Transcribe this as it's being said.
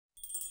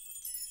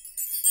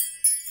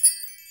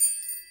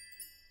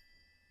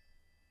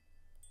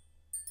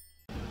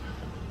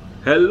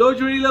Hello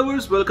jewellery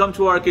lovers, welcome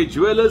to R K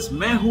jewellers.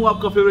 मैं हूं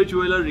आपका फेवरेट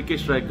ज्वेलर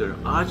रिकेश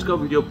रायकर। आज का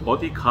वीडियो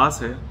बहुत ही खास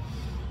है।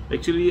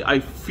 Actually I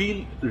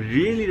feel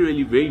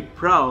really very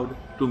proud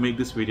to make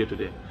this video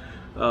today.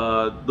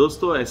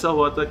 दोस्तों, ऐसा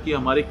हुआ था कि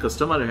हमारे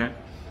कस्टमर हैं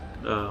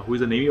who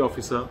is a navy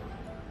officer.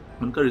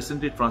 उनका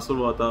रिसेंटली ट्रांसफर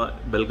हुआ था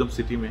बेलगम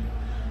सिटी में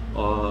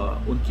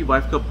और उनकी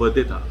वाइफ का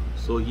बर्थडे था।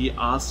 सो he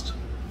asked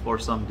for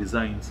some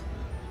designs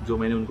जो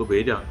मैंने उनको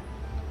भेजा।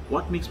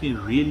 What makes me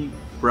really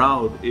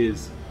proud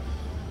is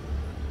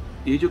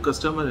ये जो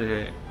कस्टमर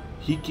है,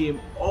 ही came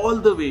all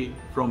the way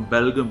from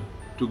Belgaum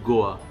to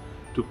Goa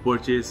to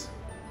purchase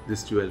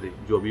this jewellery,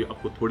 जो अभी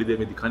आपको थोड़ी देर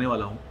में दिखाने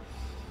वाला हूँ।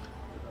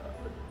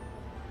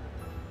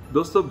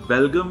 दोस्तों,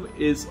 Belgaum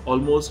is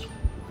almost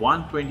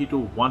 120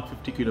 to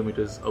 150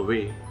 kilometres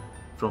away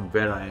from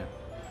where I am.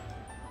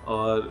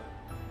 और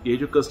ये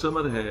जो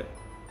कस्टमर है,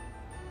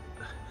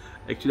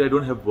 actually I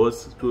don't have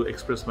words to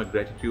express my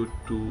gratitude,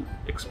 to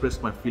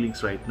express my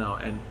feelings right now,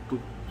 and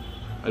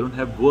I don't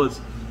have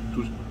words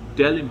to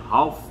tell him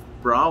how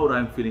proud I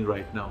am feeling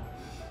right now।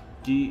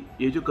 कि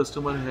ये जो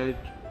customer है,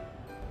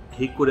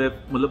 he could have,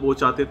 मतलब वो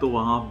चाहते तो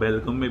वहाँ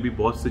बेलगम में भी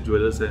बहुत से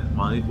ज्वेलर्स हैं,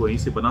 वहीं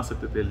से बना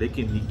सकते थे,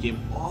 लेकिन he came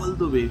all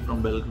the way from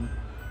Belgium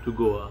to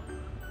Goa।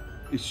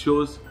 It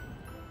shows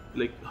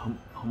like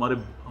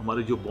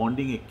हमारे जो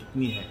बॉन्डिंग है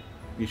कितनी है।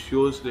 It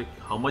shows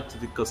like how much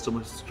the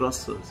customers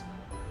trust us,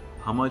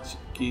 how much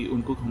कि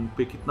उनको हम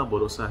पे कितना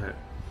भरोसा है।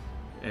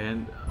 And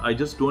I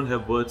just don't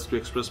have words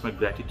to express my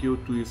gratitude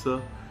to you,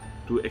 sir,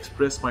 to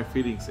express my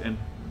feelings, and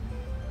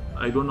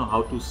I don't know how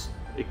to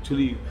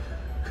actually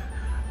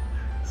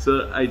sir,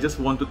 I just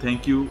want to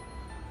thank you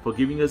for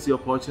giving us the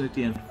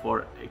opportunity and for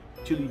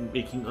actually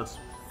making us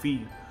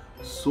feel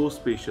so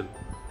special,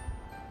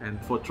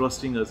 and for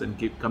trusting us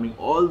and coming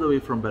all the way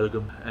from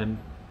Belgium and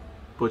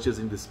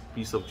purchasing this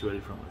piece of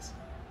jewelry from us.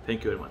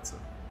 Thank you very much, sir.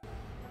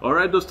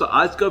 Alright दोस्तों,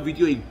 आज का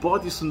video एक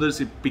बहुत ही सुंदर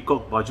सी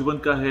peacock बाजूबंद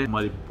का है,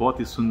 हमारी बहुत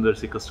ही सुंदर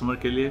सी कस्टमर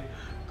के लिए।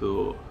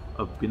 तो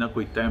अब बिना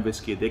कोई टाइम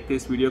वेस्ट किए देखते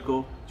हैं इस वीडियो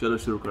को। चलो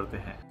शुरू करते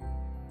हैं।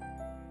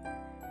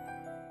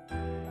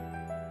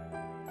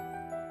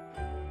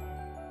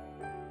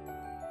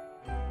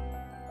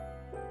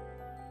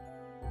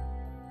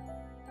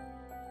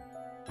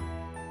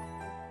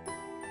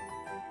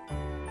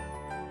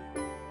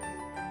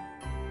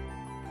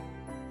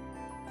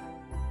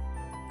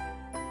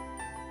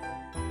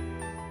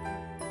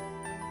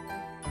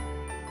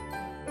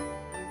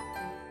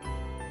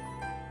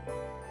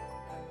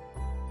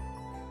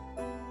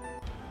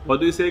 What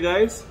do you say,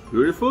 guys?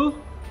 Beautiful?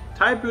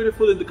 Type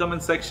beautiful in the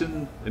comment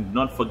section and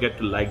not forget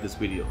to like this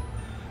video.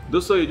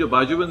 दोस्तों, ये जो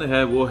बाजूबंद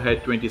है वो है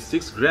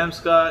 26 ग्राम्स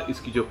का।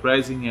 इसकी जो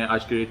प्राइसिंग है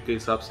आज के रेट के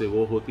हिसाब से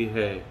वो होती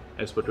है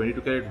एज पर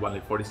 22 कैरेट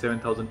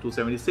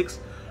 1,47,276।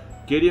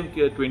 केडियम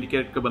के 20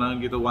 कैरेट का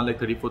बनाओगे तो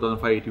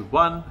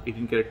 1,34,581।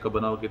 18 कैरेट का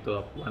बनाओगे तो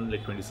आप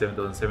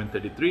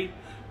 1,27,733।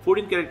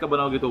 14 कैरेट का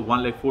बनाओगे तो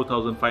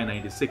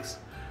 1,04,596।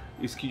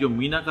 इसकी जो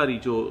मीनाकारी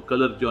जो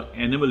कलर जो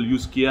एनिमल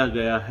यूज़ किया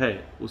गया है,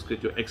 उसके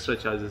जो एक्स्ट्रा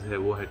चार्जेस है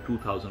वो है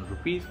 2,000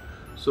 रुपीज़।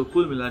 सो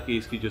कुल मिला के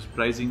इसकी जो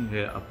प्राइसिंग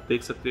है आप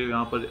देख सकते हो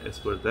यहाँ पर, एज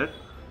पर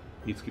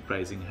दैट इसकी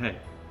प्राइसिंग है।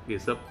 ये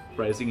सब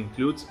pricing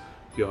includes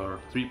your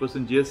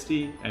 3% GST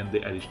and the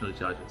additional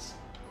charges.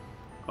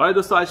 और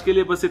दोस्तों, आज के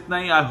लिए बस इतना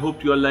ही। I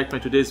hope you are like my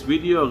today's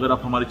video. अगर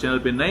आप हमारे चैनल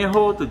पे नए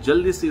हो तो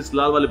जल्दी से इस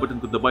लाल वाले बटन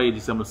को दबाइए,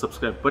 जिसे हम लोग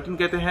सब्सक्राइब बटन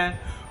कहते हैं,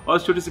 और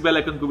छोटी सी बेल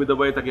आइकन को भी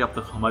दबाइए ताकि आप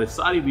तक हमारे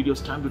सारी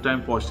वीडियोस टाइम टू टाइम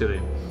पहुंचते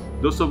रहे।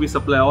 दोस्तों, we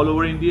supply all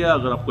over India.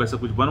 अगर आपको ऐसा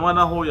कुछ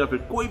बनवाना हो या फिर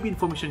कोई भी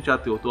इन्फॉर्मेशन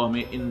चाहते हो तो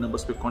हमें इन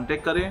नंबर्स पे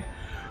कांटेक्ट करें,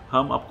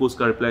 हम आपको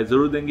उसका रिप्लाई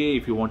जरूर देंगे।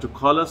 If you want to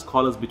call us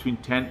between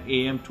 10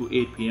 AM to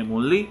 8 PM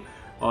only.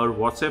 और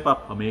व्हाट्सएप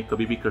आप हमें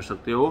कभी भी कर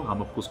सकते हो,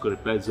 हम आपको उसका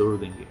रिप्लाई जरूर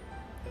देंगे।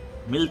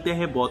 मिलते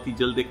हैं बहुत ही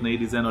जल्द एक नई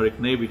डिजाइन और एक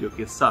नए वीडियो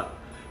के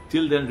साथ।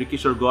 टिल देन,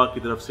 रिकेश और गोवा की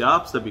तरफ से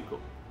आप सभी को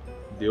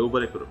देव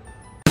बरे करो।